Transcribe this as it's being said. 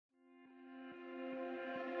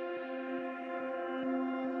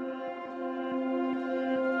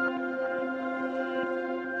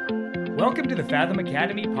Welcome to the Fathom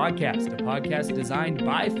Academy podcast, a podcast designed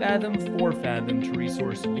by Fathom for Fathom to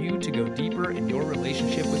resource you to go deeper in your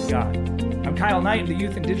relationship with God. I'm Kyle Knight, the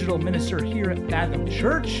youth and digital minister here at Fathom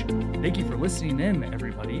Church. Thank you for listening in,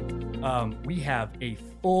 everybody. We have a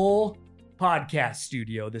full podcast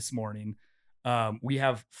studio this morning. We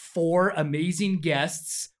have 4 amazing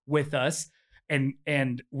guests with us,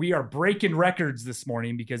 and we are breaking records this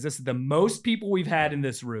morning because this is the most people we've had in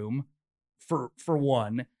this room for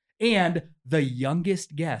one, and the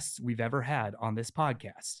youngest guests we've ever had on this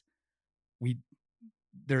podcast.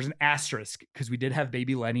 There's an asterisk because we did have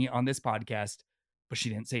baby Lenny on this podcast, but she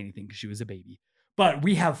didn't say anything because she was a baby. But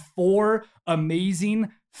we have 4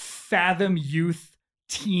 amazing Fathom youth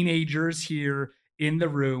teenagers here in the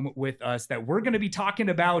room with us that we're going to be talking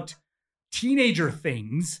about teenager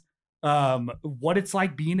things, what it's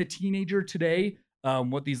like being a teenager today,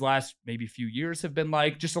 what these last maybe few years have been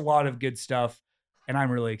like, just a lot of good stuff. And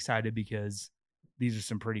I'm really excited because these are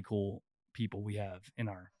some pretty cool people we have in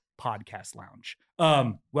our podcast lounge.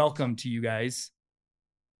 Welcome to you guys.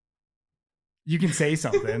 You can say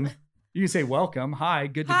something. You can say welcome. Hi,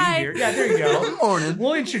 good to be here. Yeah, there you go. Good morning.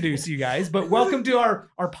 We'll introduce you guys, but welcome to our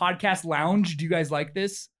podcast lounge. Do you guys like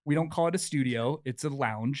this? We don't call it a studio. It's a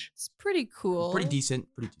lounge. It's pretty cool. Pretty decent.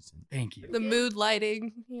 Thank you. The mood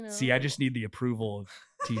lighting, you know. See, I just need the approval of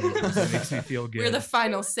teenagers. It makes me feel good. We're the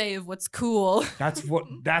final say of what's cool. That's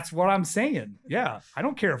what I'm saying. Yeah. I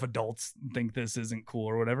don't care if adults think this isn't cool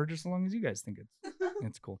or whatever, just as long as you guys think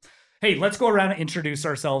it's cool. Hey, let's go around and introduce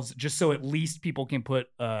ourselves just so at least people can put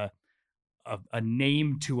a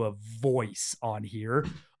name to a voice on here.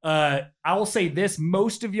 I will say this.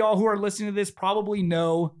 Most of y'all who are listening to this probably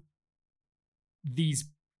know these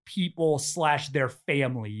people / their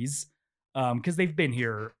families because they've been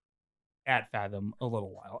here at Fathom a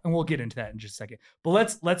little while, and we'll get into that in just a second.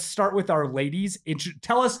 But let's start with our ladies.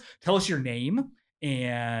 Tell us your name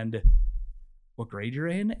and what grade you're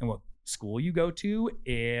in and what school you go to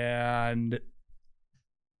and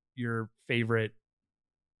your favorite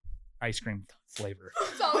ice cream flavor.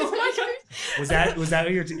 It's always ice cream. Was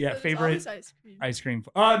that your favorite ice cream?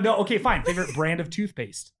 No, okay, fine. Favorite brand of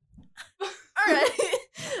toothpaste. All right.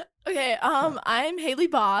 Okay, I'm Haley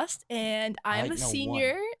Bost, and I'm like a no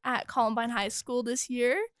senior at Columbine High School this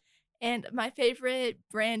year, and my favorite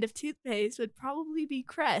brand of toothpaste would probably be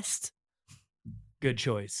Crest. Good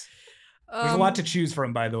choice. There's a lot to choose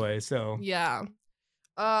from, by the way, so. Yeah.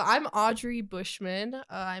 I'm Audrey Bushman.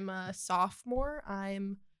 I'm a sophomore.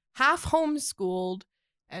 I'm half homeschooled,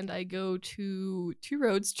 and I go to Two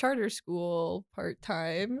Roads Charter School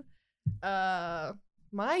part-time.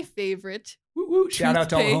 My favorite Shout out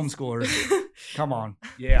to all the homeschoolers. Come on.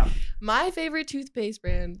 Yeah. My favorite toothpaste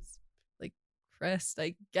brands, like Crest,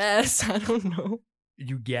 I guess. I don't know.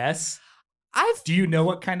 You guess? Do you know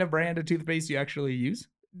what kind of brand of toothpaste you actually use?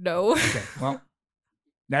 No. Okay, well,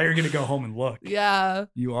 now you're going to go home and look. Yeah.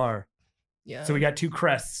 You are. Yeah. So we got 2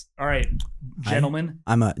 Crests. All right, gentlemen.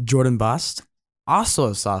 I'm a Jordan Bost, also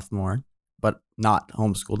a sophomore, but not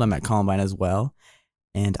homeschooled. I'm at Columbine as well.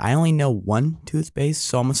 And I only know one toothpaste,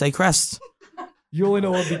 so I'm going to say Crest. You only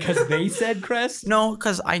know it because they said Crest? No,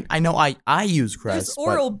 because I know I use Crest. There's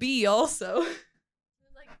Oral-B also.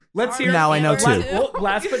 Let's hear Now I know too.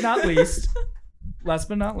 Last but not least.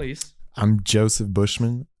 I'm Joseph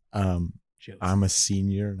Bushman. Joseph. I'm a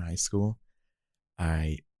senior in high school.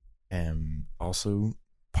 I am also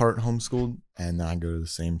part homeschooled, and I go to the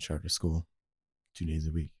same charter school 2 days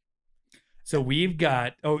a week. So we've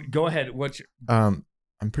got. Oh, go ahead. What's your?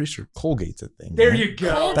 I'm pretty sure Colgate's a thing. There right? you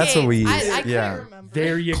go. Colgate. That's what we use. I Yeah. couldn't remember.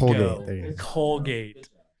 There you Colgate, go. there you go. Colgate.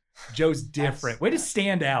 Joe's different. Way to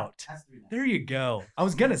stand out. There you go. I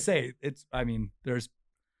was gonna say there's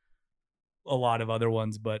a lot of other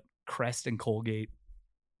ones, but Crest and Colgate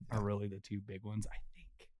are really the 2 big ones, I think.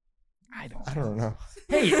 I don't know.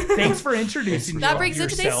 Hey, thanks for introducing That brings in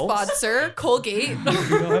today's yourselves. sponsor, Colgate. We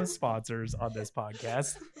don't have sponsors on this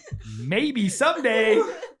podcast. Maybe someday.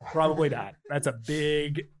 Probably not. That's a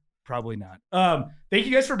big probably not. Thank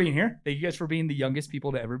you guys for being here. Thank you guys for being the youngest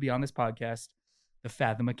people to ever be on this podcast, the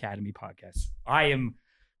Fathom Academy podcast. I am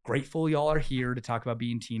grateful y'all are here to talk about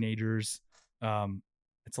being teenagers.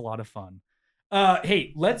 It's a lot of fun.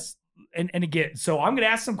 Hey, let's and again, so I'm going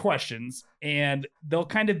to ask some questions, and they'll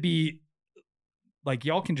kind of be like,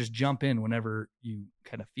 y'all can just jump in whenever you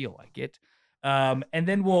kind of feel like it. And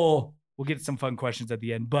then we'll get some fun questions at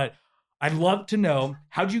the end. But I'd love to know,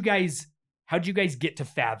 how'd you guys get to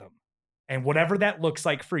Fathom? And whatever that looks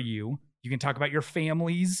like for you, you can talk about your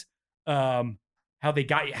families, how they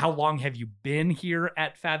got you, how long have you been here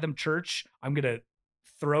at Fathom Church? I'm going to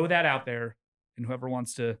throw that out there, and whoever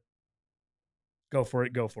wants to go for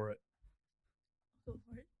it, go for it. Go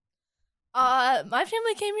for it. My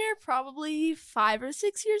family came here probably 5 or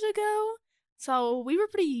 6 years ago. So we were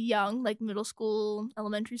pretty young, like middle school,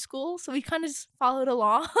 elementary school. So we kind of just followed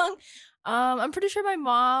along. I'm pretty sure my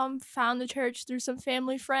mom found the church through some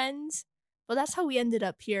family friends, but that's how we ended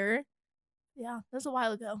up here. Yeah, that was a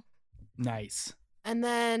while ago. Nice. And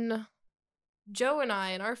then Joe and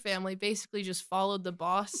I and our family basically just followed the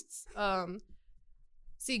Bosts.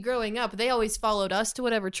 See, growing up, they always followed us to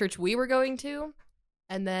whatever church we were going to.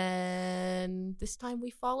 And then this time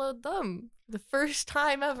we followed them. The first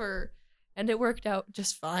time ever. And it worked out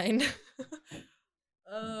just fine.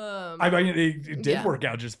 I mean, it did work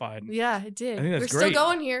out just fine. Yeah, it did. I think that's We're great. still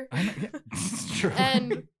going here. It's true.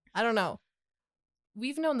 And I don't know.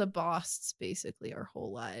 We've known the Bosts basically our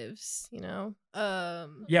whole lives, you know?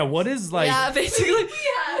 Yeah, what is like... Yeah, basically.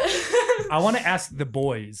 I want to ask the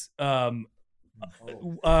boys, what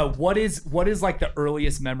is like the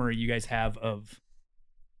earliest memory you guys have of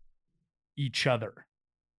each other?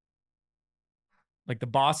 Like the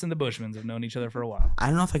Boss and the Bushmans have known each other for a while. I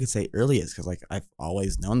don't know if I could say earliest because like I've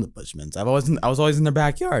always known the Bushmans. I was always in their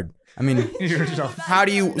backyard. I mean, You're just- how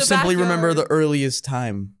do you The simply remember backyard. the earliest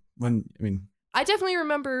time when? I mean, I definitely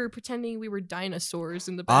remember pretending we were dinosaurs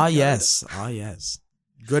in the backyard. ah yes,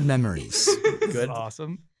 good memories. This is Good.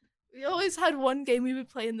 awesome. We always had one game we would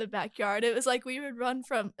play in the backyard. It was like we would run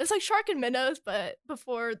from, it's like Shark and Minnows, but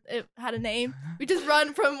before it had a name. We just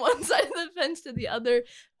run from one side of the fence to the other,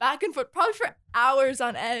 back and forth, probably for hours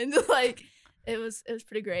on end. Like it was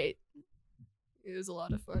pretty great. It was a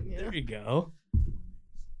lot of fun, yeah. There you go.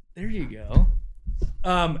 There you go.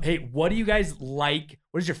 Hey, what do you guys like?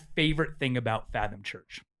 What is your favorite thing about Fathom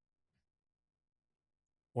Church?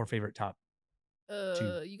 Or favorite top?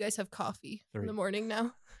 You guys have coffee in 3. the morning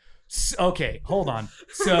now? Okay, hold on.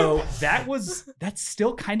 So that's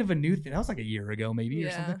still kind of a new thing. That was like a year ago, maybe, or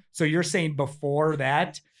Yeah. something. So you're saying before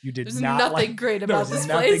that you did There's not nothing like, great about there's this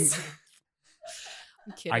nothing- place.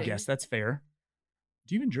 I'm kidding. I guess that's fair.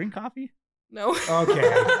 Do you even drink coffee? No.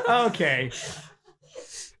 Okay. Okay.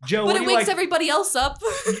 Joe, But what it do you wakes like? everybody else up.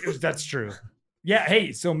 That's true. Yeah.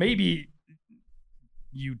 Hey, so maybe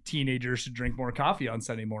you teenagers should drink more coffee on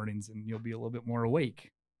Sunday mornings and you'll be a little bit more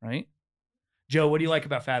awake, right? Joe, what do you like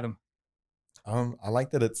about Fathom? I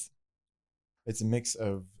like that it's a mix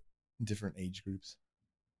of different age groups,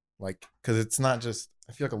 like because it's not just.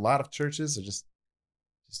 I feel like a lot of churches are just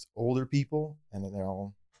older people, and they're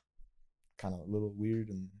all kind of a little weird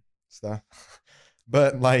and stuff.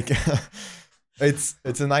 But like, it's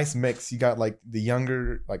a nice mix. You got like the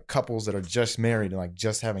younger like couples that are just married and like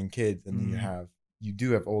just having kids, and then you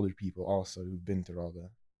do have older people also who've been through all the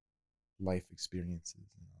life experiences and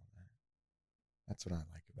all that. That's what I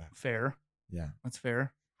like about it. Fair. Yeah. That's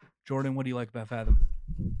fair. Jordan, what do you like about Fathom?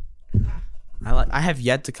 I have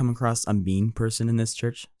yet to come across a mean person in this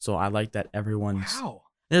church, so I like that everyone's. Wow.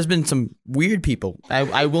 There's been some weird people.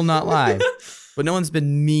 I will not lie, but no one's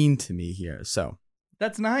been mean to me here. So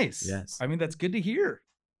That's nice. Yes. I mean, that's good to hear.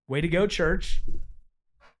 Way to go, church.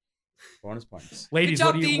 bonus points. Ladies, job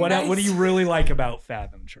what do you being what do nice. you really like about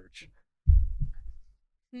Fathom Church?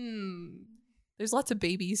 There's lots of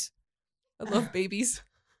babies. I love babies.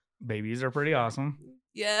 Babies are pretty awesome.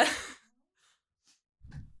 Yeah.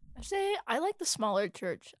 I say I like the smaller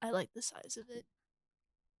church. I like the size of it.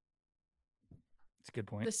 It's a good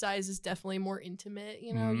point. The size is definitely more intimate,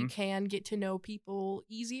 you know, you can get to know people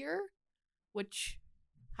easier, which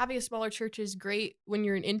having a smaller church is great when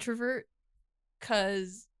you're an introvert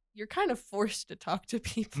because you're kind of forced to talk to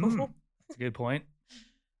people. That's a good point.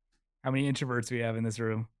 How many introverts do we have in this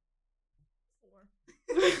room?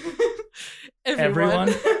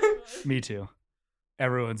 Everyone? Me too.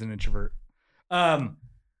 Everyone's an introvert.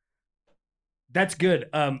 That's good.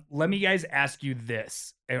 Let me guys ask you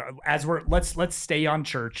this. As let's stay on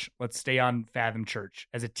church. Let's stay on Fathom Church.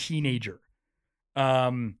 As a teenager,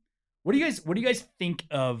 what do you guys think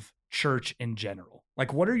of church in general?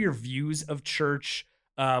 Like, what are your views of church?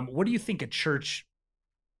 What do you think a church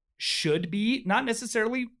should be? Not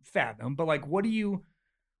necessarily Fathom, but like, what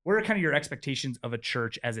are kind of your expectations of a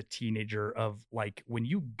church as a teenager? Of like, when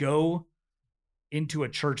you go into a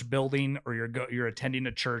church building or you're attending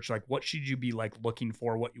a church, like what should you be like looking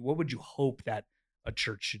for? What would you hope that a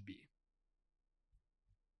church should be?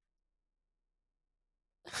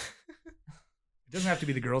 It doesn't have to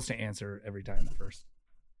be the girls to answer every time at first.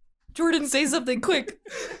 Jordan, say something quick.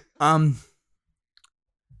 A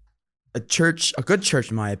good church,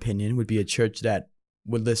 in my opinion, would be a church that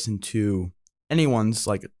would listen to anyone's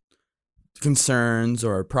like concerns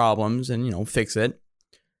or problems and, fix it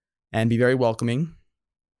and be very welcoming,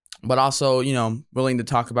 but also, willing to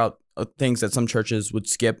talk about things that some churches would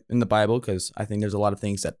skip in the Bible, because I think there's a lot of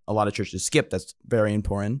things that a lot of churches skip that's very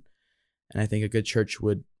important. And I think a good church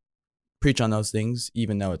would preach on those things,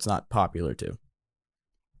 even though it's not popular to.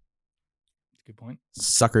 Good point.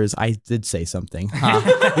 Suckers, I did say something.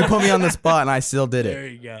 You put me on the spot and I still did it. There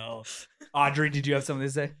you go. Audrey, did you have something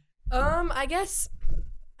to say? I guess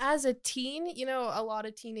as a teen, you know, a lot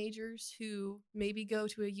of teenagers who maybe go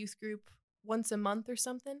to a youth group once a month or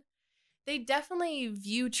something, they definitely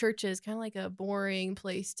view church as kind of like a boring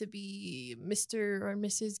place to be Mr. or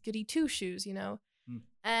Mrs. Goody Two Shoes, you know?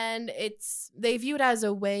 And they view it as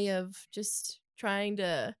a way of just trying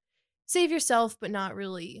to save yourself, but not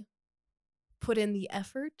really put in the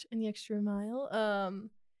effort and the extra mile.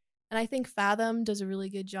 And I think Fathom does a really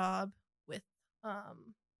good job with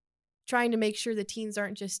trying to make sure the teens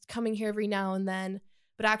aren't just coming here every now and then,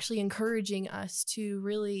 but actually encouraging us to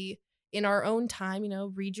really, in our own time, you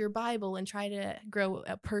know, read your Bible and try to grow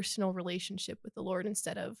a personal relationship with the Lord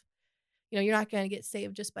instead of, you know, you're not going to get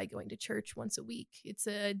saved just by going to church once a week. It's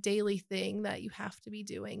a daily thing that you have to be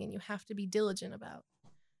doing and you have to be diligent about.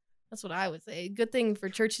 That's what I would say. A good thing for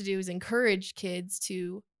church to do is encourage kids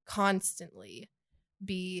to constantly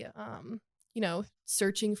be, you know,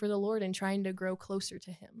 searching for the Lord and trying to grow closer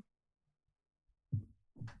to Him.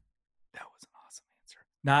 That was an awesome answer.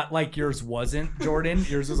 Not like yours wasn't, Jordan.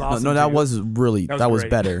 Yours was awesome. No, that too. was really, that was great.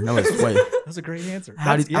 better. That was way. That was a great answer.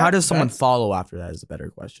 How does someone follow after that is a better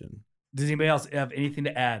question. Does anybody else have anything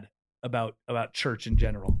to add about church in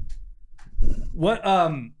general? What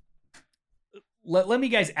let me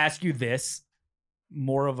guys ask you this,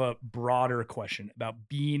 more of a broader question about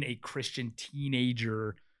being a Christian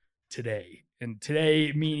teenager today. And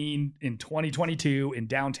today meaning in 2022 in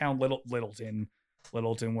downtown Littleton,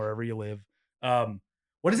 wherever you live.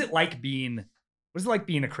 What is it like being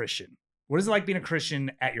a Christian? What is it like being a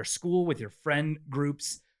Christian at your school with your friend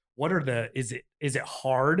groups? Is it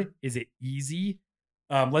hard? Is it easy?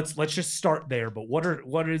 Let's just start there. But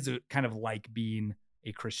what is it kind of like being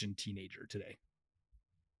a Christian teenager today?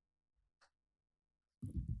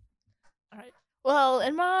 All right. Well,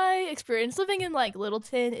 in my experience living in like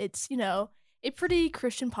Littleton, it's, you know, a pretty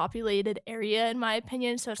Christian populated area in my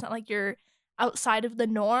opinion. So it's not like you're outside of the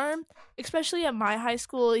norm, especially at my high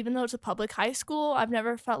school. Even though it's a public high school, I've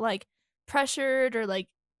never felt like pressured or like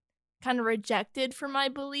kind of rejected for my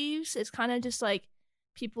beliefs. It's kind of just like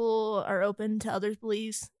people are open to others'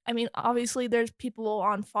 beliefs. I mean, obviously there's people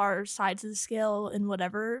on far sides of the scale in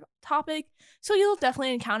whatever topic, so you'll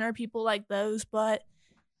definitely encounter people like those, but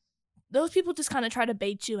those people just kind of try to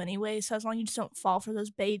bait you anyway, so as long as you just don't fall for those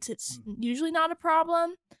baits, it's usually not a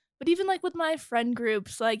problem. But even like with my friend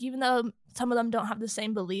groups, like even though some of them don't have the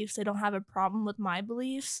same beliefs, they don't have a problem with my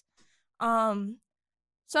beliefs.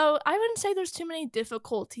 So I wouldn't say there's too many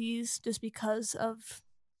difficulties just because of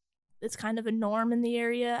it's kind of a norm in the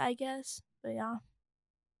area, I guess. But yeah.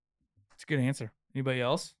 It's a good answer. Anybody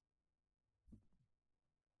else?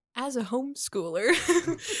 As a homeschooler,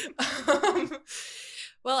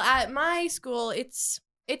 well, at my school, it's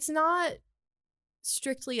not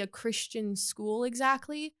strictly a Christian school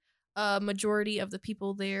exactly. Majority of the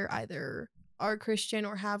people there either are Christian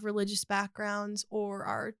or have religious backgrounds or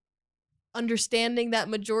are understanding that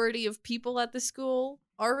majority of people at the school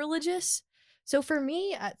are religious. So for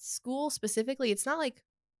me at school specifically, it's not like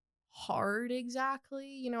hard exactly.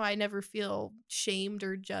 You know, I never feel shamed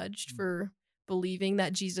or judged for believing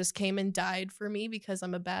that Jesus came and died for me because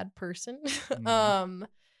I'm a bad person.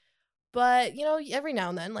 But, you know, every now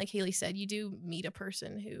and then, like Haley said, you do meet a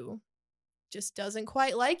person who just doesn't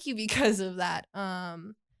quite like you because of that.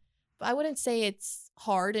 But I wouldn't say it's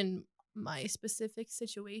hard in my specific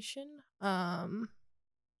situation.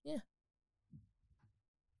 Yeah.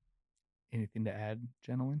 Anything to add,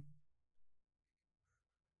 gentlemen?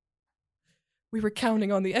 We were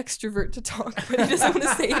counting on the extrovert to talk, but he doesn't want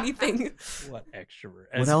to say anything. What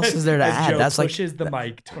extrovert? What else is there to add? Joe That's like pushes the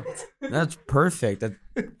mic towards. That's perfect.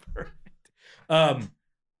 Perfect. I'll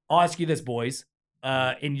ask you this, boys.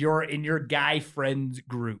 In your guy friends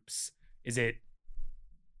groups, is it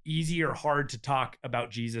easy or hard to talk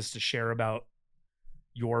about Jesus, to share about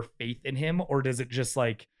your faith in him, or does it just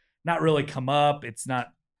like not really come up? It's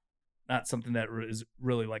not something that is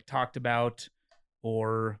really like talked about,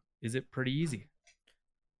 or is it pretty easy?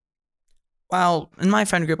 Well, in my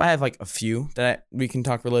friend group, I have like a few that we can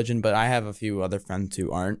talk religion, but I have a few other friends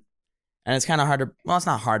who aren't. And it's kind of hard to, well, it's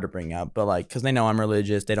not hard to bring up, but like, because they know I'm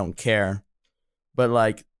religious, they don't care. But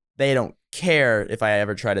like, they don't care if I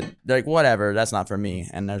ever try to, they're like, whatever, that's not for me.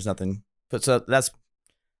 And there's nothing, but so that's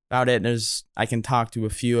about it. I can talk to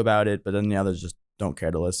a few about it, but then the others just don't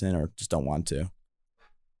care to listen or just don't want to. That's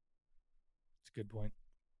a good point.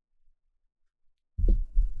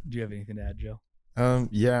 Do you have anything to add, Joe?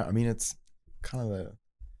 Yeah, I mean, it's kind of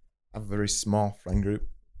I have a very small friend group.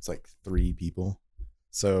 It's like 3 people.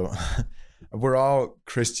 So we're all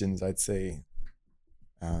Christians, I'd say.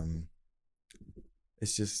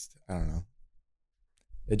 It's just, I don't know.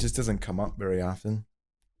 It just doesn't come up very often.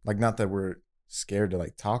 Like, not that we're scared to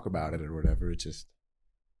like talk about it or whatever. It just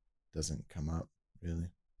doesn't come up really.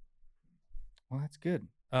 Well, that's good.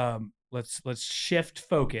 Let's shift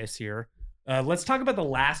focus here. Let's talk about the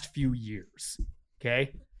last few years.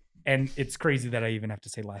 Okay. And it's crazy that I even have to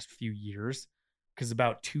say last few years, because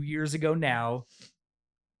about 2 years ago now,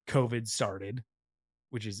 COVID started,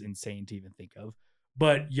 which is insane to even think of.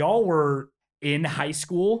 But y'all were in high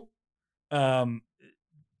school.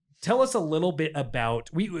 Tell us a little bit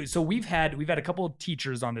about we've had a couple of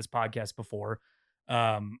teachers on this podcast before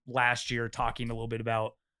last year talking a little bit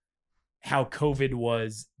about how COVID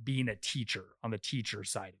was being a teacher on the teacher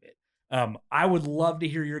side of it. I would love to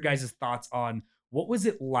hear your guys' thoughts on what was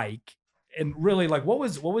it like, and really like what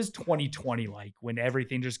was 2020 like when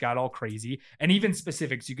everything just got all crazy, and even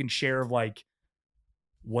specifics you can share of like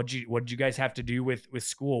what did you guys have to do with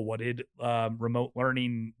school? What did remote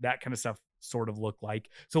learning, that kind of stuff sort of look like?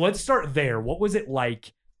 So let's start there. What was it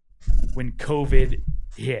like when COVID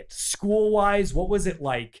hit? School wise, what was it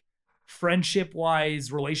like? Friendship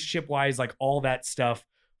wise, relationship wise, like all that stuff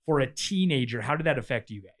for a teenager. How did that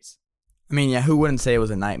affect you guys? I mean, yeah, who wouldn't say it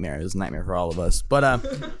was a nightmare? It was a nightmare for all of us. But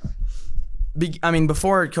I mean,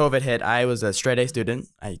 before COVID hit, I was a straight A student.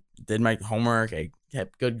 I did my homework. I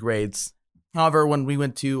kept good grades. However, when we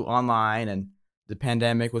went to online and the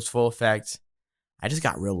pandemic was full effect, I just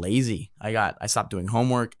got real lazy. I stopped doing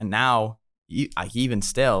homework, and now even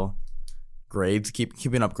still,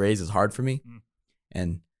 keeping up grades is hard for me,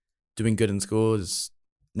 and doing good in school is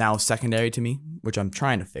now secondary to me, which I'm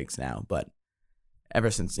trying to fix now. But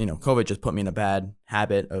ever since COVID just put me in a bad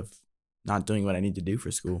habit of not doing what I need to do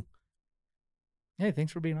for school. Hey,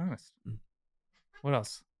 thanks for being honest. What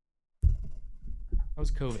else? That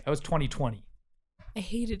was COVID. That was 2020. I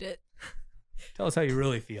hated it. Tell us how you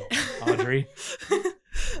really feel, Audrey.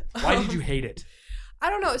 Why did you hate it? I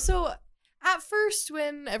don't know. So at first,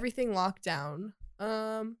 when everything locked down,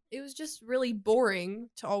 it was just really boring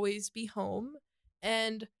to always be home.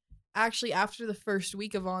 And actually, after the first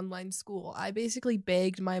week of online school, I basically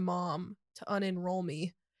begged my mom to unenroll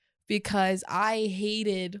me because I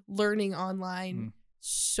hated learning online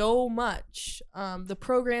so much. The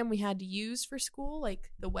program we had to use for school,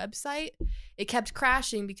 like the website, it kept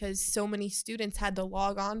crashing because so many students had to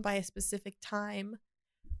log on by a specific time.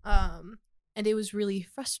 And it was really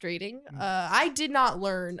frustrating. I did not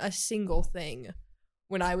learn a single thing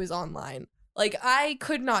when I was online. Like, I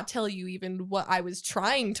could not tell you even what I was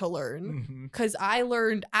trying to learn because I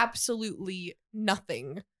learned absolutely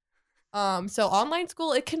nothing. So online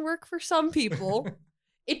school, it can work for some people.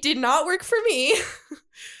 It did not work for me.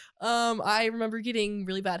 I remember getting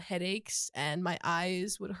really bad headaches and my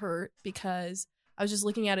eyes would hurt because I was just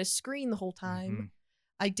looking at a screen the whole time.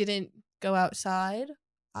 I didn't go outside.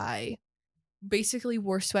 I basically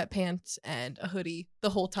wore sweatpants and a hoodie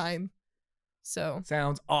the whole time. So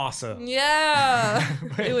sounds awesome. Yeah.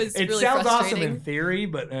 It was really sounds frustrating. awesome in theory,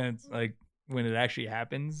 but it's like when it actually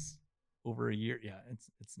happens over a year, yeah,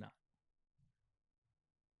 it's not.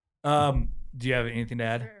 Do you have anything to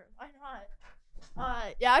add? Sure, why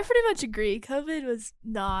not? Yeah, I pretty much agree. COVID was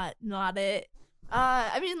not it.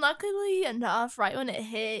 I mean, luckily enough, right when it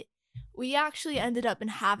hit, we actually ended up in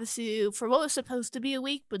Havasu for what was supposed to be a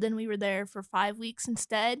week, but then we were there for 5 weeks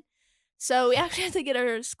instead. So we actually had to get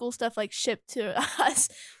our school stuff like shipped to us.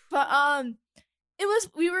 But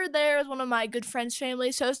we were there with one of my good friends'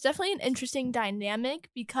 family, so it's definitely an interesting dynamic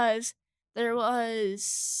because there was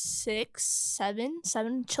seven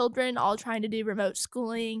children all trying to do remote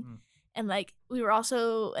schooling. And like we were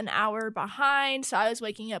also an hour behind, so I was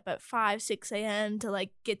waking up at 5-6 a.m. to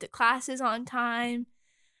like get to classes on time.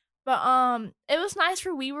 But it was nice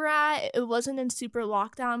where we were at. It wasn't in super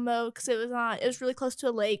lockdown mode because it was really close to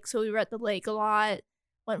a lake, so we were at the lake a lot,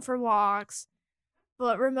 went for walks.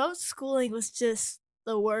 But remote schooling was just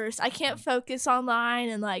the worst. I can't focus online,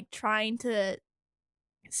 and like trying to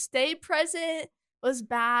stay present was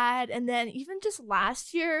bad. And then even just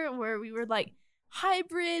last year where we were like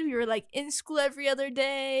hybrid, we were like in school every other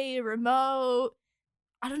day, remote.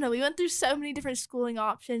 I don't know, we went through so many different schooling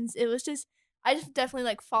options. I just definitely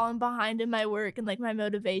like fallen behind in my work, and like my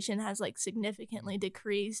motivation has like significantly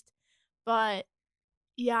decreased. But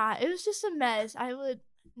yeah, it was just a mess. I would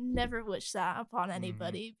never wish that upon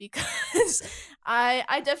anybody because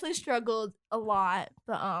I definitely struggled a lot.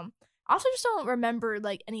 But I also just don't remember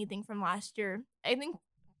like anything from last year. I think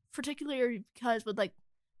particularly because with like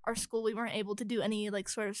our school, we weren't able to do any like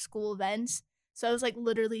sort of school events. So I was like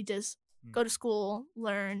literally just go to school,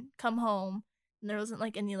 learn, come home, and there wasn't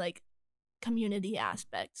like any like community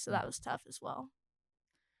aspect. So that was tough as well.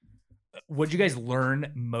 What did you guys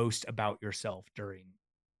learn most about yourself during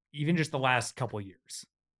even just the last couple of years?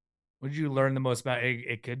 What did you learn the most about?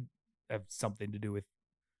 It could have something to do with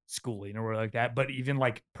schooling or like that, but even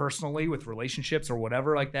like personally with relationships or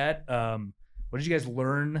whatever like that. What did you guys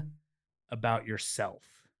learn about yourself?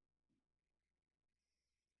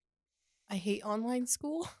 I hate online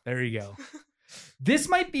school. There you go. This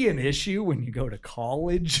might be an issue when you go to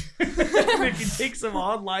college. If you take some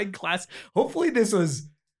online class, hopefully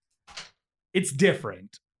it's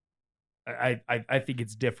different. I think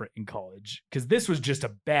it's different in college because this was just a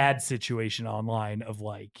bad situation online of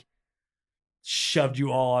like shoved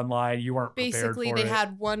you all online. You weren't Basically, prepared for they it.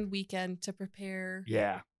 had one weekend to prepare.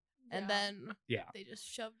 Yeah. And then they just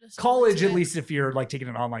shoved us. College, into at it. least if you're like taking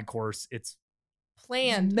an online course, it's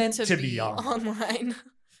planned meant to be online.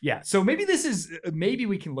 Yeah. So maybe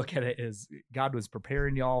we can look at it as God was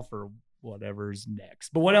preparing y'all for whatever's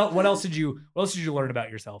next. But what else did you learn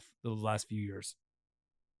about yourself those last few years?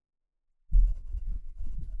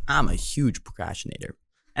 I'm a huge procrastinator.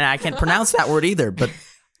 And I can't pronounce that word either, but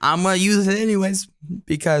I'm going to use it anyways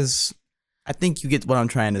because I think you get what I'm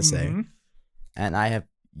trying to say. Mm-hmm. And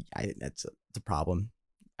that's a problem.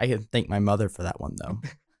 I can thank my mother for that one, though.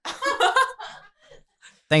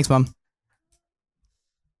 Thanks, Mom.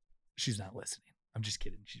 She's not listening. I'm just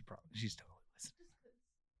kidding. She's totally listening.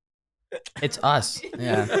 It's us.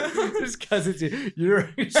 Yeah. Just because it's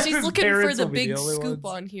She's looking for the big scoop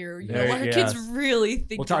on here. You know what her kids really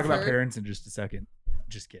think. We'll talk of about her. parents in just a second.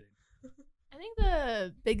 Just kidding. I think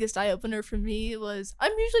the biggest eye opener for me was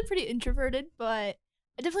I'm usually pretty introverted, but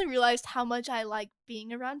I definitely realized how much I like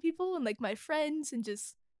being around people and like my friends and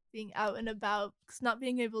just being out and about. Because not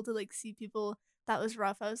being able to like see people, that was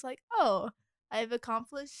rough. I was like, oh, I've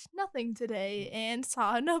accomplished nothing today and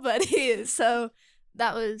saw nobody. So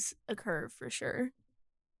that was a curve for sure.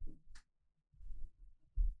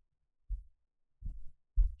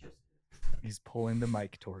 He's pulling the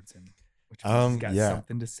mic towards him, which means he's got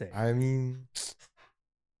something to say. I mean,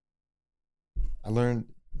 I learned,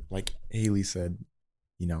 like Haley said,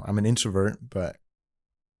 I'm an introvert, but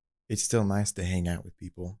it's still nice to hang out with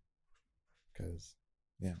people because,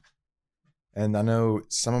 And I know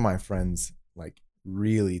some of my friends like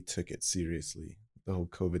really took it seriously, the whole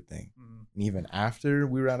COVID thing. Mm. And even after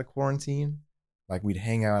we were out of quarantine, like we'd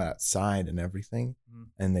hang out outside and everything,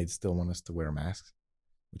 and they'd still want us to wear masks,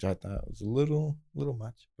 which I thought was a little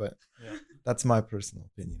much, but that's my personal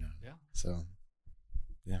opinion on it. Yeah. So,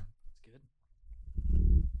 yeah. That's good.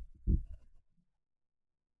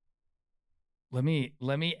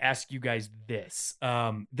 Let me ask you guys this.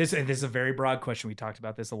 This is a very broad question. We talked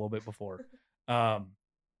about this a little bit before.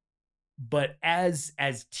 But as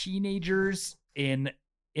teenagers in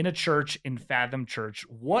a church, in Fathom Church,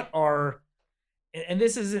 what are, and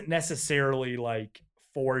this isn't necessarily like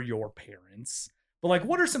for your parents, but like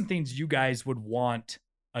what are some things you guys would want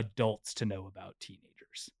adults to know about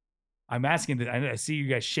teenagers? I'm asking that. I see you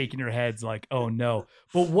guys shaking your heads like, oh no.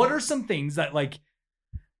 But what are some things that like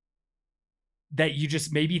that you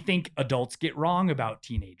just maybe think adults get wrong about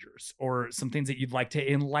teenagers, or some things that you'd like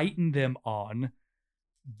to enlighten them on?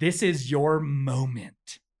 This is your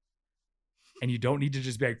moment. And you don't need to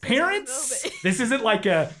just be like, parents, this isn't like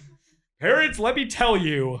a, parents, let me tell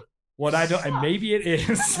you what I don't, and maybe it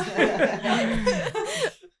is.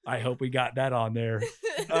 I hope we got that on there.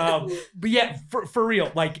 But yeah, for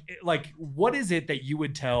real, like what is it that you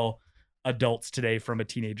would tell adults today from a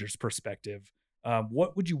teenager's perspective?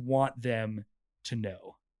 What would you want them to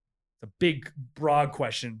know? It's a big, broad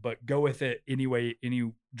question, but go with it anyway,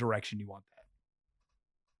 any direction you want that.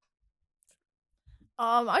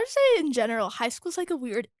 I would say in general, high school's like a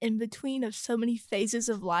weird in-between of so many phases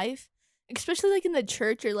of life, especially like in the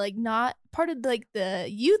church. You're like not part of like the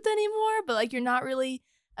youth anymore, but like you're not really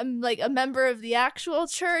like a member of the actual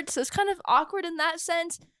church. So it's kind of awkward in that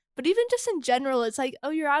sense. But even just in general, it's like, oh,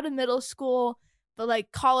 you're out of middle school, but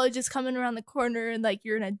like college is coming around the corner and like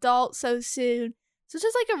you're an adult so soon. So it's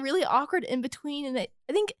just like a really awkward in-between. And I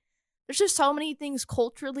think there's just so many things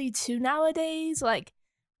culturally too nowadays. Like,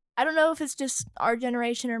 I don't know if it's just our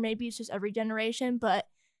generation or maybe it's just every generation, but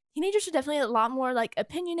teenagers are definitely a lot more like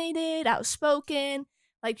opinionated, outspoken.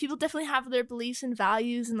 Like people definitely have their beliefs and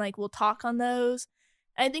values and like will talk on those.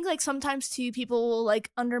 And I think like sometimes too, people will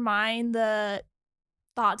like undermine the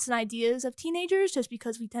thoughts and ideas of teenagers just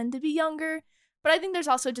because we tend to be younger. But I think there's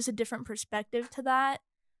also just a different perspective to that.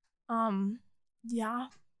 Yeah.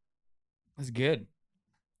 That's good.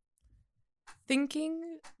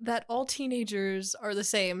 thinking that all teenagers are the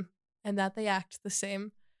same and that they act the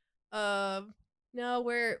same. No,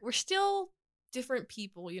 we're still different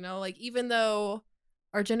people, you know? Like, even though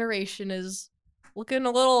our generation is looking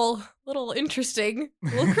a little interesting, a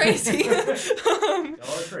little crazy. Y'all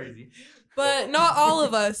are crazy. But not all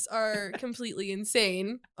of us are completely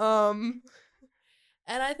insane. And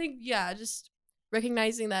I think, yeah, just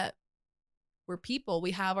recognizing that we're people.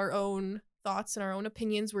 We have our own thoughts and our own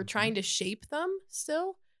opinions. We're trying to shape them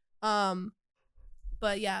still.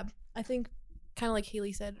 But yeah, I think kind of like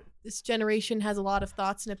Haley said, this generation has a lot of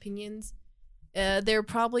thoughts and opinions. They're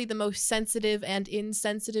probably the most sensitive and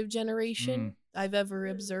insensitive generation I've ever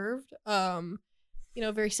observed. You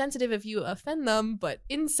know, very sensitive if you offend them, but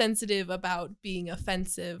insensitive about being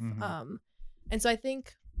offensive. And so I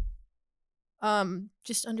think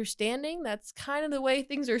just understanding that's kind of the way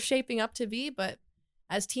things are shaping up to be. But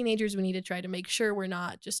as teenagers, we need to try to make sure we're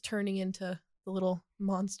not just turning into the little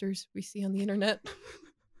monsters we see on the internet.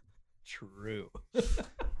 True.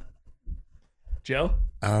 Joe?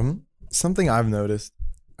 Something I've noticed,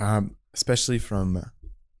 especially from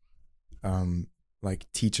like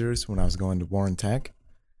teachers when I was going to Warren Tech,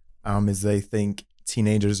 is they think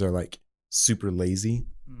teenagers are like super lazy.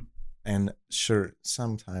 And sure,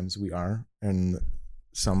 sometimes we are, and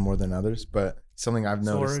some more than others, but something I've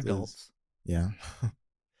noticed is,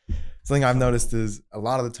 something I've noticed is a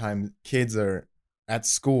lot of the time kids are at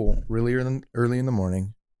school really early in the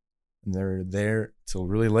morning, and they're there till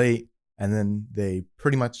really late, and then they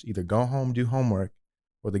pretty much either go home, do homework,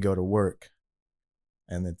 or they go to work,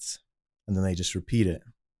 and then they just repeat it.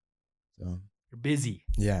 So You're busy.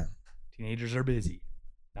 yeah. Teenagers are busy,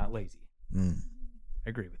 not lazy. I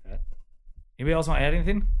agree with that. Anybody else want to add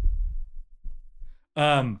anything?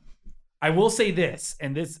 I will say this,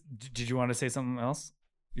 and this. Did you want to say something else?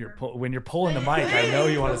 When you're pulling the mic, I know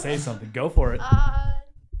you want to say something. Go for it.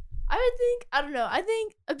 I don't know. I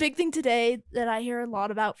think a big thing today that I hear a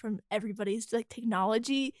lot about from everybody is like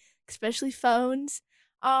technology, especially phones,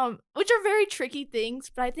 which are very tricky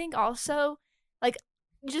things. But I think also, like,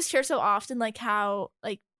 you just hear so often, like, how,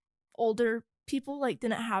 like, older people, like,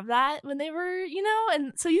 didn't have that when they were, you know?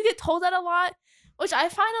 And so you get told that a lot, which I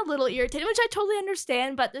find a little irritating, which I totally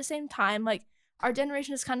understand. But at the same time, like, our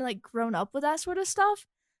generation has kind of, like, grown up with that sort of stuff.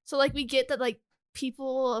 So, like, we get that, like,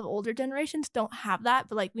 people of older generations don't have that,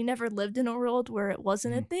 but, like, we never lived in a world where it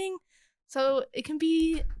wasn't a thing. So it can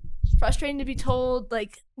be frustrating to be told,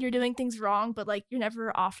 like, you're doing things wrong, but, like, you're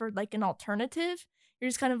never offered, like, an alternative. You're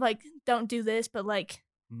just kind of like, don't do this, but, like,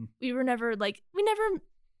 we never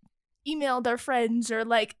emailed our friends or,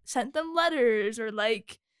 like, sent them letters or,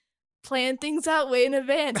 like, plan things out way in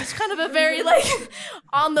advance. It's kind of a very, like,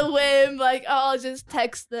 on the whim, like, oh, I'll just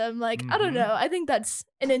text them. Like, I don't know. I think that's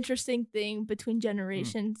an interesting thing between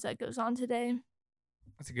generations that goes on today.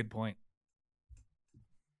 That's a good point.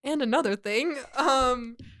 And another thing,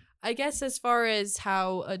 I guess as far as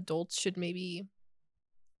how adults should maybe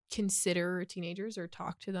consider teenagers or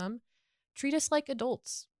talk to them, treat us like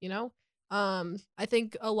adults, you know? I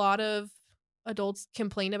think a lot of adults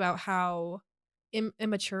complain about how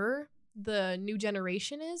immature the new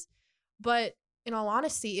generation is, but in all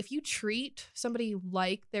honesty, if you treat somebody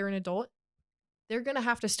like they're an adult, they're gonna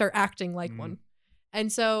have to start acting like one.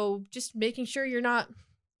 And so just making sure you're not,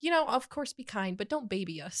 you know, of course be kind, but don't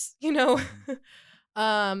baby us, you know.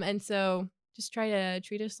 And so just try to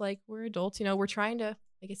treat us like we're adults. You know, we're trying to,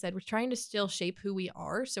 like I said, we're trying to still shape who we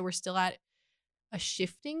are, so we're still at a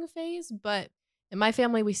shifting phase. But in my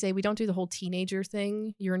family, we say we don't do the whole teenager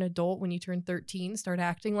thing. You're an adult when you turn 13, start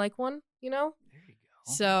acting like one, you know? There you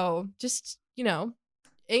go. So just, you know,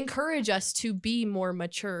 encourage us to be more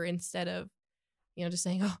mature instead of, you know, just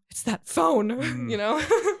saying, oh, it's that phone, you know?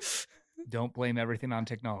 Don't blame everything on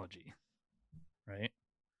technology, right?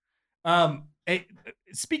 Hey,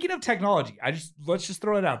 speaking of technology, let's just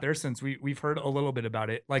throw it out there since we've heard a little bit about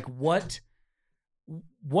it. Like, what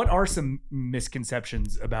are some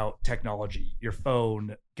misconceptions about technology? Your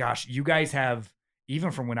phone, gosh, you guys have,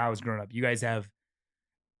 even from when I was growing up, you guys have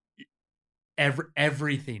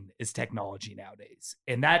everything is technology nowadays.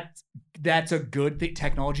 And that's a good thing.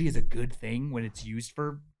 Technology is a good thing when it's used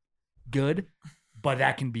for good, but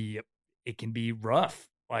it can be rough.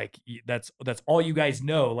 Like, that's all you guys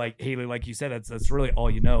know. Like, Haley, like you said, that's really all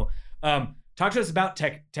you know. Talk to us about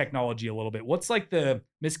technology a little bit. What's like the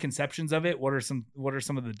misconceptions of it? What are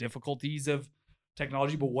some of the difficulties of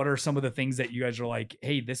technology? But what are some of the things that you guys are like,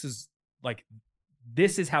 hey, this is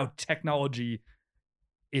how technology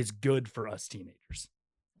is good for us teenagers?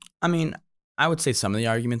 I mean, I would say some of the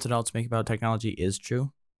arguments adults make about technology is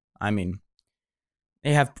true. I mean,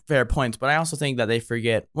 they have fair points, but I also think that they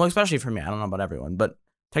forget, well, especially for me, I don't know about everyone, but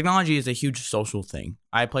technology is a huge social thing.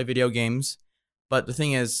 I play video games, but the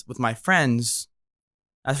thing is, with my friends,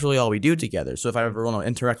 that's really all we do together. So if I ever want to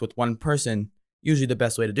interact with one person, usually the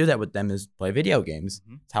best way to do that with them is play video games.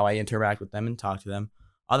 Mhm. It's how I interact with them and talk to them.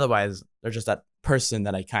 Otherwise, they're just that person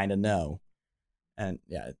that I kind of know. And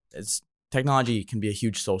yeah, it's technology can be a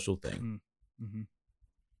huge social thing. Mm-hmm.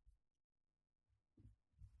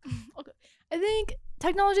 Okay. I think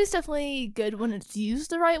technology is definitely good when it's used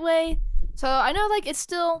the right way. So I know, like, it's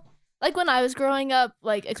still, like, when I was growing up,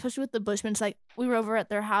 like, especially with the Bushmans, like, we were over at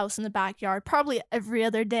their house in the backyard probably every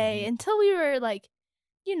other day until we were, like,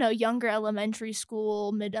 you know, younger elementary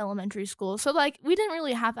school, mid-elementary school. So, like, we didn't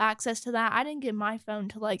really have access to that. I didn't get my phone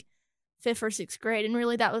till, like, 5th or 6th grade. And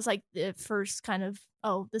really, that was, like, the first kind of,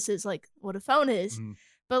 oh, this is, like, what a phone is. Mhm.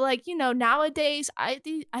 But, like, you know, nowadays, I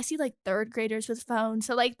see, like, 3rd graders with phones.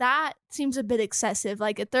 So, like, that seems a bit excessive.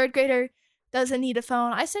 Like, a 3rd grader doesn't need a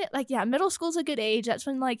phone. I say, like, yeah, middle school's a good age. That's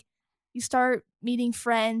when, like, you start meeting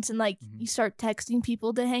friends and, like, Mhm. you start texting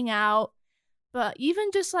people to hang out. But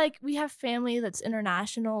even just, like, we have family that's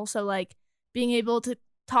international. So, like, being able to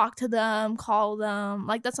talk to them, call them,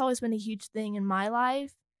 like, that's always been a huge thing in my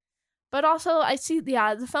life. But also, I see,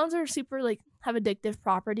 yeah, the phones are super, like, have addictive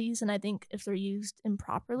properties. And I think if they're used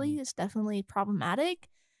improperly, it's definitely problematic.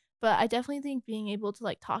 But I definitely think being able to,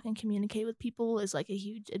 like, talk and communicate with people is, like, a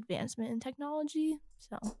huge advancement in technology.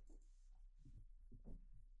 So,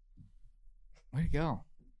 Way to go.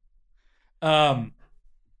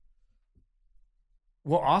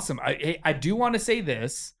 Well, awesome. I do want to say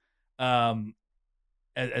this,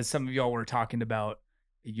 as some of y'all were talking about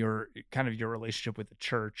your kind of your relationship with the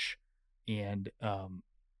church, and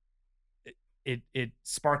it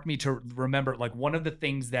sparked me to remember, like, one of the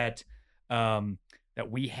things that that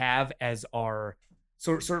we have as our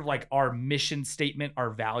sort of like our mission statement, our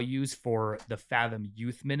values for the Fathom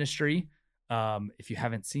Youth Ministry. If you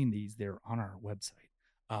haven't seen these, they're on our website.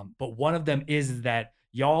 But one of them is that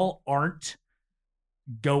y'all aren't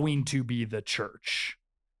going to be the church.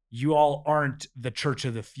 You all aren't the church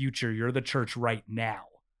of the future. You're the church right now.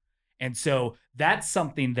 And so that's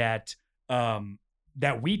something that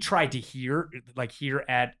that we try to hear, like, here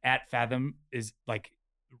at Fathom, is like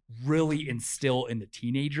really instill in the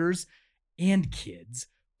teenagers and kids,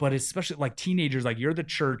 but especially like teenagers, like, you're the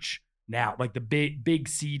church now, like the big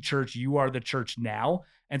C church, you are the church now.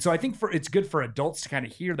 And so I think it's good for adults to kind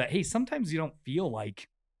of hear that, hey, sometimes you don't feel like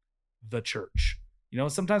the church. You know,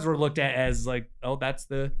 sometimes we're looked at as like, oh, that's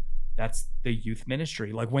the youth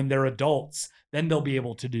ministry. Like, when they're adults, then they'll be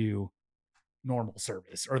able to do normal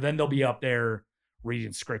service, or then they'll be up there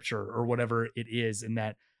reading scripture or whatever it is. And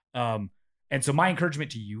that, and so my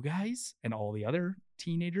encouragement to you guys and all the other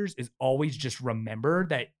teenagers is always just remember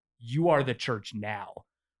that you are the church now.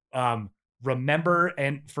 Remember,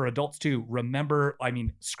 and for adults too, remember, I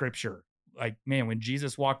mean, scripture. Like, man, when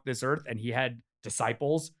Jesus walked this earth and he had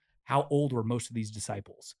disciples, how old were most of these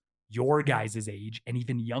disciples? Your guys' age, and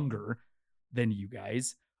even younger than you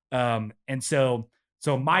guys. And so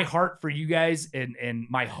my heart for you guys and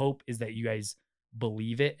my hope is that you guys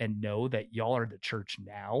believe it and know that y'all are the church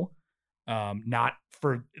now. Not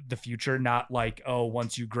for the future, not like, oh,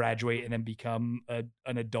 once you graduate and then become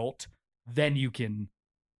an adult, then you can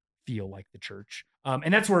feel like the church.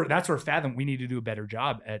 And that's where Fathom, we need to do a better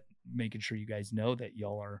job at making sure you guys know that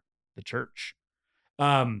y'all are the church.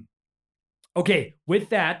 Okay, with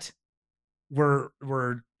that, we're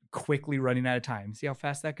quickly running out of time. See how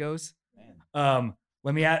fast that goes? Man.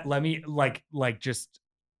 Let me like just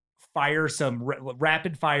fire some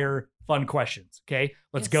rapid fire fun questions. Okay,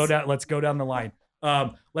 let's go down the line.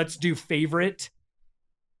 Let's do favorite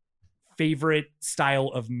style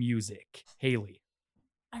of music. Haley.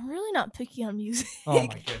 I'm really not picky on music. Oh my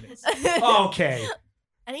goodness. Okay.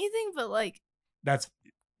 Anything but, like, That's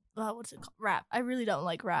what's it called? Rap. I really don't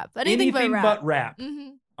like rap. anything but rap.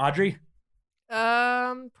 Mm-hmm. Audrey?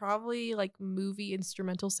 Probably like movie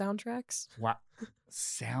instrumental soundtracks. Wow.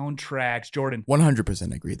 Soundtracks. Jordan.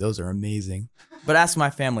 100% agree. Those are amazing. But ask my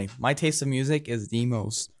family. My taste of music is the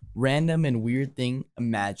most random and weird thing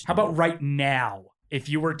imaginable. How about right now? If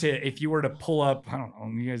you were to pull up, I don't know,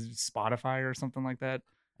 you guys Spotify or something like that,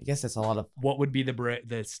 I guess that's a lot of what would be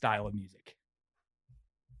the style of music?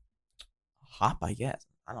 hop, I guess.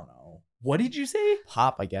 I don't know. What did you say?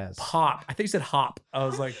 Pop, I guess. Pop. I think you said hop. I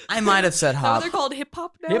was like, I might have said Oh, hop. they're called hip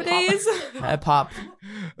hop Hip-hop. nowadays. Pop.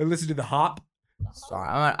 I listened to the hop. Sorry,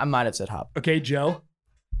 I might have said hop. Okay, Joe.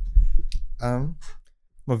 I'm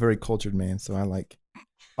a very cultured man, so I like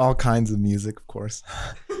all kinds of music, of course.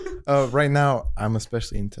 Right now, I'm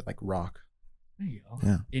especially into like rock. There you go.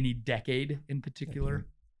 Yeah. Any decade in particular?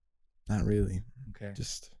 Not really. Okay.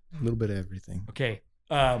 Just a little bit of everything. Okay.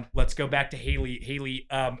 Let's go back to Haley. Haley,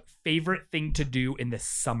 favorite thing to do in the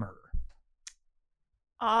summer?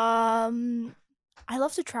 I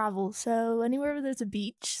love to travel, so anywhere where there's a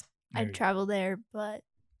beach, There you I'd go. travel there. But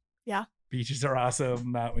Beaches are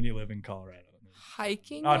awesome. Not when you live in Colorado.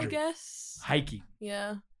 Hiking, Audrey. I guess. Hiking.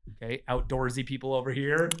 Yeah. Okay. Outdoorsy people over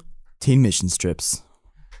here. Teen mission strips.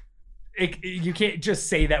 You can't just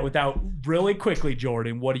say that without really quickly,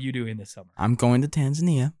 Jordan. What are you doing this summer? I'm going to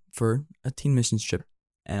Tanzania for a teen mission trip,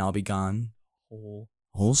 and I'll be gone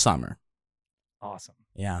whole summer. Awesome.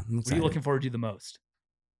 Yeah, I'm What are excited. you looking forward to the most?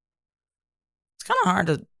 It's kind of hard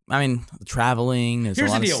to. I mean, traveling. There's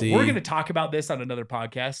Here's a the lot deal. to see. We're going to talk about this on another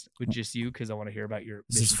podcast with just you because I want to hear about your.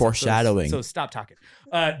 This is missions. foreshadowing. So stop talking.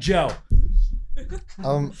 Joe.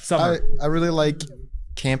 Summer. I really like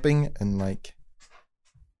camping and like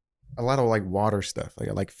a lot of like water stuff. Like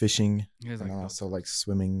I like fishing You guys and like those. also like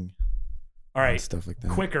swimming. All and right. stuff like that.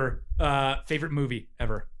 Quicker. Favorite movie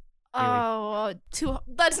ever?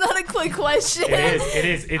 that's not a quick question. It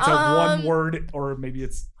is. It's a one word, or maybe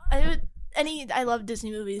it's I love Disney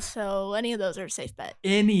movies, so any of those are a safe bet.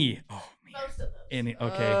 any. Oh man. Most of those. Any.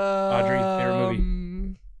 Okay. Audrey, favorite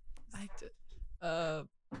movie.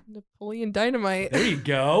 Napoleon Dynamite. There you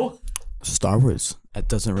go. Star Wars. That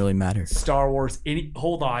doesn't really matter. Star Wars. Any.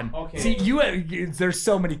 Hold on. Okay. See, there's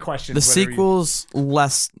so many questions. The whenever you- sequels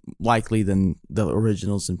less likely than the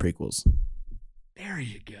originals and prequels. There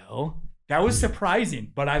you go. That was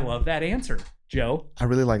surprising, but I love that answer, Joe. I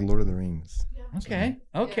really like Lord of the Rings. Okay.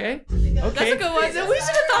 Okay. That's a Okay. good one. We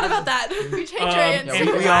should have thought about that. We changed our answer.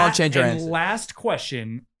 Yeah, we all change our and answer. last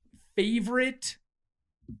question: favorite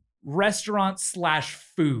restaurant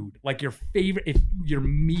 / food, like your favorite,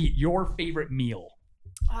 your favorite meal.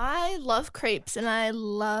 I love crepes and I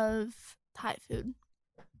love Thai food.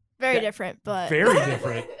 Very Yeah. different, but Very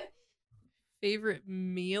different. Favorite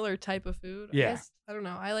meal or type of food? Yeah. I don't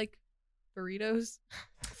know. I like burritos.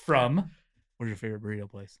 From what's your favorite burrito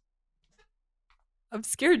place? I'm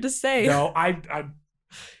scared to say. No,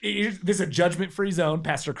 this is a judgment-free zone.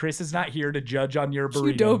 Pastor Chris is not here to judge on your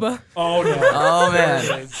burrito. Qdoba. Oh no. Oh, man.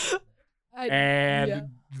 There it is. And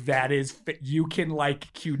that is you can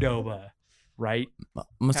like Qdoba, right? I'm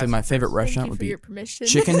gonna say my favorite thank restaurant you would for be your permission.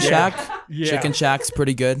 Chicken Yeah. Shack. Yeah. Chicken Shack's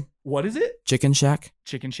pretty good. What is it? Chicken Shack.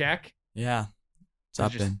 Chicken Shack? Yeah, it's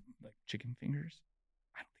up Just in. like chicken fingers?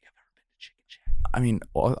 I don't think I've ever been to Chicken Shack. I mean,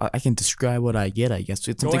 I can describe what I get. I guess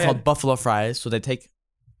it's Go something ahead. called buffalo fries. So they take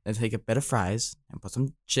a bit of fries and put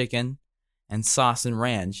some chicken and sauce and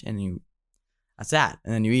ranch, and that's that.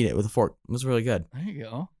 And then you eat it with a fork. It was really good. There you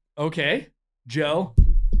go. Okay. Joe?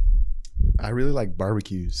 I really like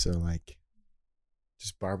barbecues, so like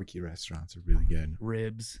just barbecue restaurants are really good.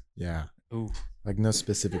 Ribs. Yeah. Ooh. Like no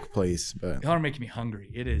specific place, but Y'all are making me hungry.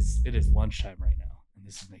 It is lunchtime right now, and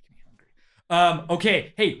this is making me hungry.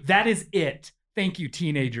 Okay. Hey, that is it. Thank you,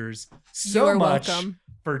 teenagers, so You're much welcome.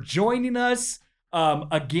 for joining us.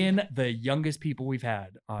 Again, the youngest people we've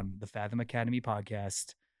had on the Fathom Academy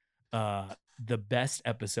podcast. The best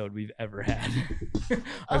episode we've ever had.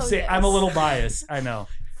 I'm a little biased. I know.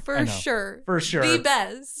 For I know. sure. For sure. The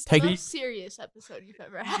best. Take The most serious episode you've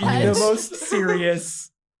ever the had. most serious.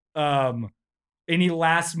 Any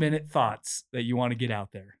last minute thoughts that you want to get out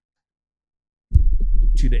there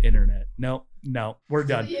to the internet? No, we're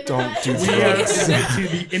done. don't do We are that. to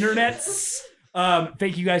the internets.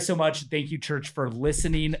 Thank you guys so much. Thank you, church, for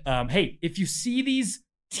listening. Hey, if you see these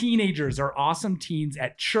teenagers or awesome teens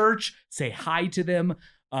at church, say hi to them.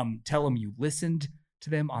 Tell them you listened to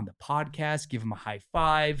them on the podcast. Give them a high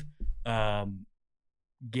five.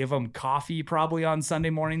 Give them coffee probably on Sunday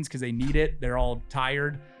mornings because they need it. They're all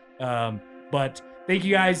tired. But thank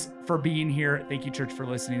you guys for being here. Thank you, church, for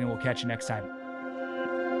listening, and we'll catch you next time.